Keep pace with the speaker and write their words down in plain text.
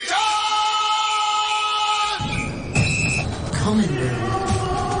common room.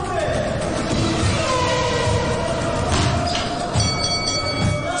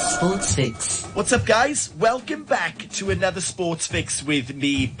 Sports Fix. What's up, guys? Welcome back to another Sports Fix with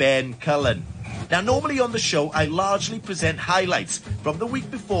me, Ben Cullen. Now, normally on the show, I largely present highlights from the week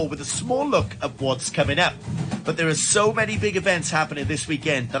before with a small look at what's coming up. But there are so many big events happening this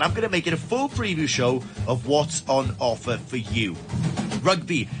weekend that I'm going to make it a full preview show of what's on offer for you.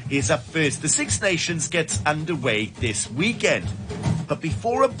 Rugby is up first. The Six Nations gets underway this weekend. But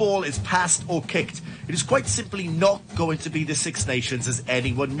before a ball is passed or kicked, it is quite simply not going to be the Six Nations as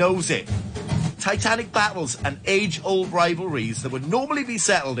anyone knows it. Titanic battles and age-old rivalries that would normally be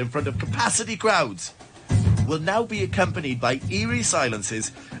settled in front of capacity crowds will now be accompanied by eerie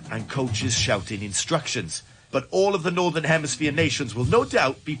silences and coaches shouting instructions. But all of the Northern Hemisphere nations will no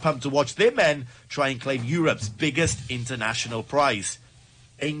doubt be pumped to watch their men try and claim Europe's biggest international prize.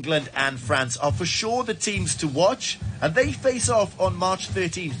 England and France are for sure the teams to watch, and they face off on March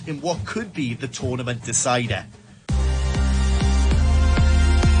 13th in what could be the tournament decider.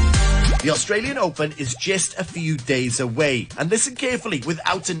 The Australian Open is just a few days away, and listen carefully,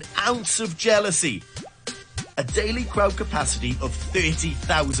 without an ounce of jealousy. A daily crowd capacity of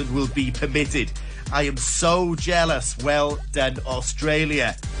 30,000 will be permitted. I am so jealous. Well done,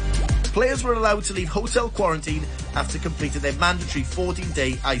 Australia. Players were allowed to leave hotel quarantine after completing their mandatory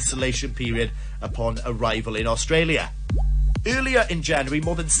 14-day isolation period upon arrival in Australia. Earlier in January,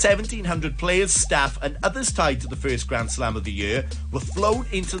 more than 1,700 players, staff and others tied to the first Grand Slam of the year were flown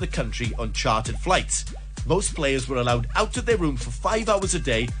into the country on chartered flights. Most players were allowed out of their room for 5 hours a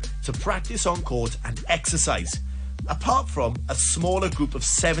day to practice on court and exercise. Apart from a smaller group of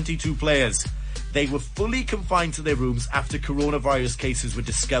 72 players, they were fully confined to their rooms after coronavirus cases were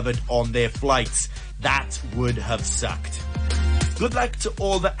discovered on their flights. That would have sucked. Good luck to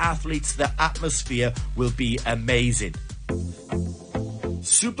all the athletes. The atmosphere will be amazing.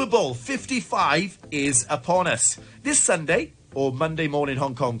 Super Bowl 55 is upon us. This Sunday, or Monday morning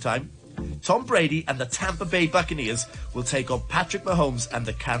Hong Kong time, Tom Brady and the Tampa Bay Buccaneers will take on Patrick Mahomes and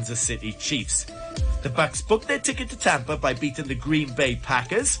the Kansas City Chiefs. The Bucs booked their ticket to Tampa by beating the Green Bay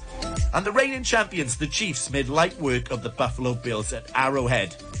Packers, and the reigning champions, the Chiefs, made light work of the Buffalo Bills at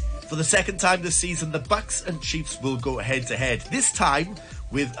Arrowhead. For the second time this season, the Bucs and Chiefs will go head-to-head, this time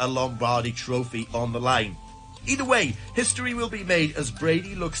with a Lombardi trophy on the line. Either way, history will be made as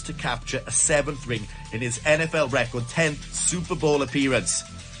Brady looks to capture a 7th ring in his NFL record 10th Super Bowl appearance.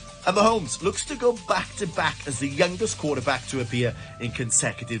 And Mahomes looks to go back-to-back as the youngest quarterback to appear in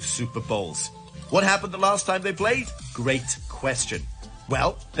consecutive Super Bowls. What happened the last time they played? Great question.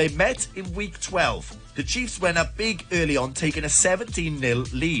 Well, they met in Week 12. The Chiefs went up big early on, taking a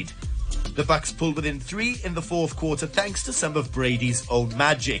 17-0 lead. The Bucs pulled within 3 in the fourth quarter thanks to some of Brady's own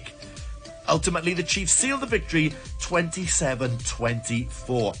magic. Ultimately, the Chiefs sealed the victory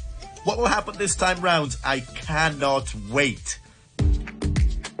 27-24. What will happen this time round? I cannot wait.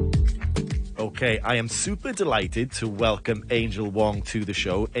 Okay, I am super delighted to welcome Angel Wong to the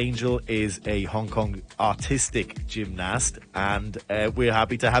show. Angel is a Hong Kong artistic gymnast, and we're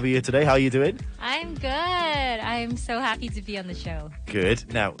happy to have you here today. How are you doing? I'm good. I'm so happy to be on the show.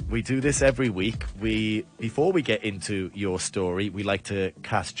 Good. Now, we do this every week. Before we get into your story, we like to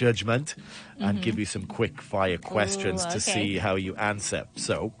cast judgment and give you some quick fire questions to see how you answer.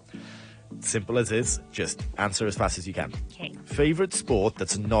 So, simple as is, just answer as fast as you can. Okay. Favorite sport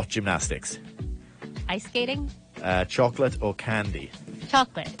that's not gymnastics? Ice skating? Chocolate or candy?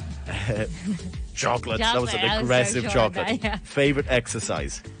 Chocolate. Chocolate. That was an aggressive chocolate. That, yeah. Favorite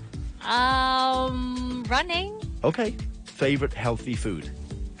exercise? Running. Okay. Favorite healthy food?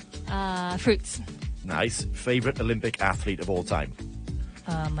 Fruits. Nice. Favorite Olympic athlete of all time?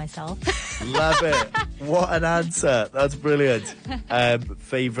 Myself. Love it. What an answer. That's brilliant.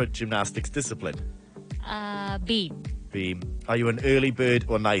 Favorite gymnastics discipline? Beam. Beam. Are you an early bird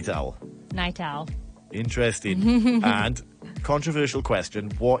or night owl? Night owl. Interesting. And controversial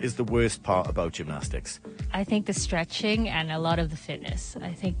question, what is the worst part about gymnastics? I think the stretching and a lot of the fitness.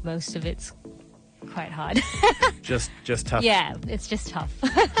 I think most of it's quite hard. Just tough. Yeah, it's just tough.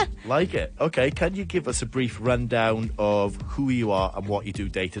 Like it. Okay, can you give us a brief rundown of who you are and what you do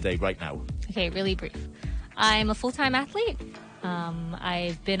day to day right now? Okay, really brief. I'm a full-time athlete.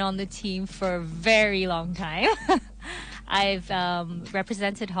 I've been on the team for a very long time. I've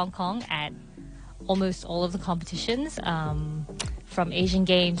represented Hong Kong at almost all of the competitions, from Asian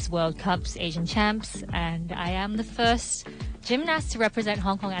Games, World Cups, Asian Champs, and I am the first gymnast to represent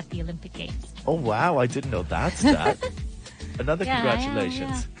Hong Kong at the Olympic Games. Oh, wow, I didn't know that. Another congratulations.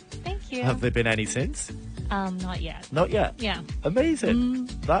 Yeah. Thank you. Have there been any since? Not yet. Not yet? Yeah. Amazing.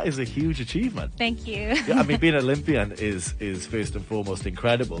 That is a huge achievement. Thank you. Yeah, I mean, being an Olympian is first and foremost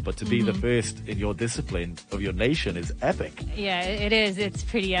incredible, but to be the first in your discipline of your nation is epic. Yeah, it is. It's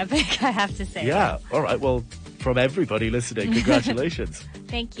pretty epic, I have to say. Yeah. All right. Well, from everybody listening, congratulations.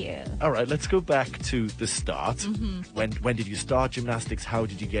 Thank you. All right. Let's go back to the start. When did you start gymnastics? How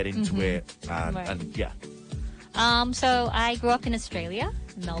did you get into it? And yeah. So I grew up in Australia,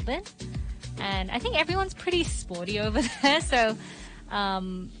 Melbourne, and I think everyone's pretty sporty over there. So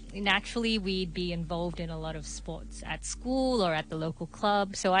naturally, we'd be involved in a lot of sports at school or at the local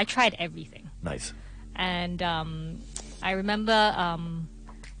club. So I tried everything. Nice. And I remember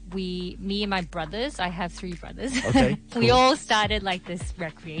me and my brothers, I have 3 brothers. Okay, We cool. all started like this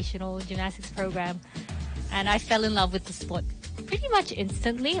recreational gymnastics program. And I fell in love with the sport pretty much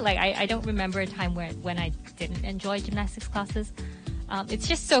instantly. Like I don't remember a time when I didn't enjoy gymnastics classes. It's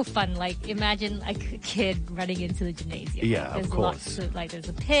just so fun. Like imagine like a kid running into the gymnasium. Yeah, There's of course. lots of, like there's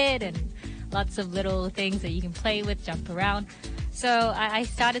a pit and lots of little things that you can play with, jump around. So I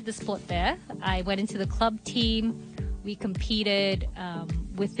started the sport there. I went into the club team. We competed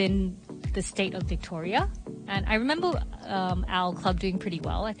within the state of Victoria. And I remember our club doing pretty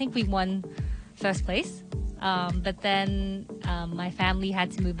well. I think we won first place. But then my family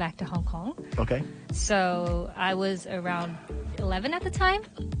had to move back to Hong Kong. Okay. So I was around 11 at the time.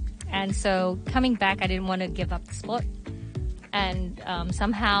 And so coming back, I didn't want to give up the sport. And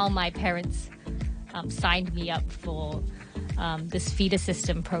somehow my parents signed me up for this feeder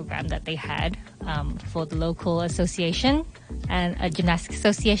system program that they had for the local association and a gymnastics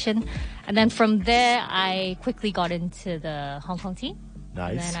association. And then from there, I quickly got into the Hong Kong team.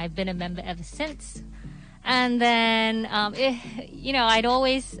 Nice. And then I've been a member ever since. And then, I'd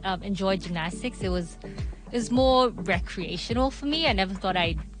always enjoyed gymnastics. It was more recreational for me. I never thought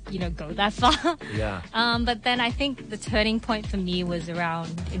I'd, go that far. Yeah. But then I think the turning point for me was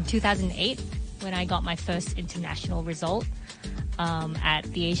around in 2008 when I got my first international result at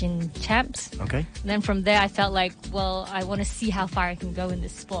the Asian Champs. Okay. And then from there, I felt like, well, I want to see how far I can go in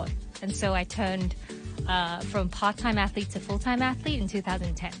this sport. And so I turned from part-time athlete to full-time athlete in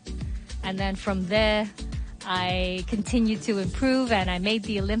 2010. And then from there, I continued to improve and I made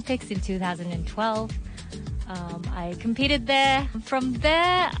the Olympics in 2012. I competed there. From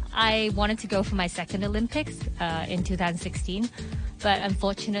there, I wanted to go for my second Olympics in 2016. But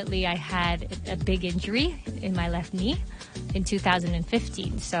unfortunately, I had a big injury in my left knee in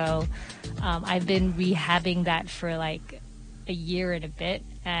 2015. So I've been rehabbing that for like a year and a bit.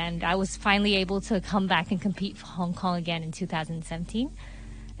 And I was finally able to come back and compete for Hong Kong again in 2017.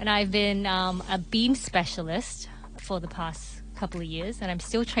 And I've been a beam specialist for the past couple of years, and I'm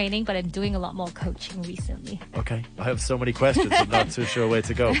still training, but I'm doing a lot more coaching recently. Okay. I have so many questions. I'm not too sure where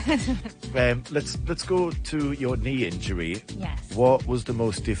to go. Let's go to your knee injury. Yes. What was the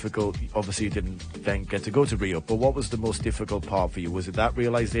most difficult? Obviously, you didn't then get to go to Rio, but what was the most difficult part for you? Was it that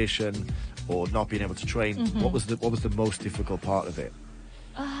realization, or not being able to train? What was the most difficult part of it?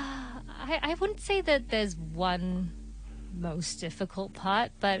 I wouldn't say that there's one most difficult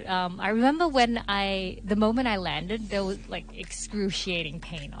part, but I remember the moment I landed, there was like excruciating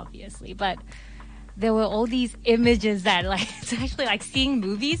pain, obviously, but there were all these images that like, it's actually like seeing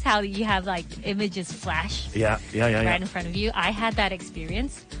movies, how you have like images flash right in front of you. I had that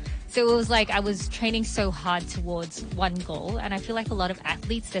experience. So it was like I was training so hard towards one goal, and I feel like a lot of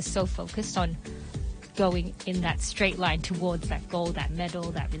athletes, they're so focused on going in that straight line towards that goal, that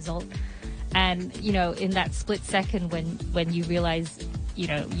medal, that result. And, in that split second when you realize,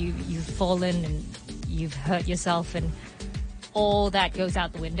 you've fallen and you've hurt yourself and all that goes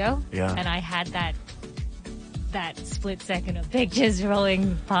out the window. Yeah. And I had that split second of pictures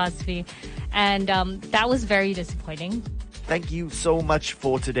rolling past me. And that was very disappointing. Thank you so much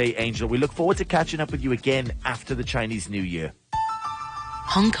for today, Angel. We look forward to catching up with you again after the Chinese New Year.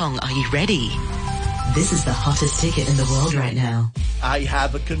 Hong Kong, are you ready? This is the hottest ticket in the world right now. I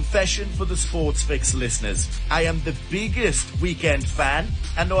have a confession for the Sports Fix listeners. I am the biggest weekend fan,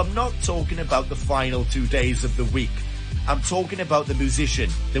 and no, I'm not talking about the final 2 days of the week. I'm talking about the musician,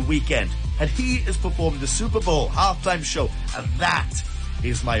 The Weeknd, and he is performing the Super Bowl halftime show, and that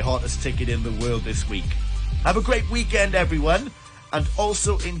is my hottest ticket in the world this week. Have a great weekend, everyone, and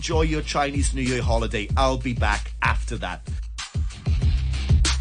also enjoy your Chinese New Year holiday. I'll be back after that.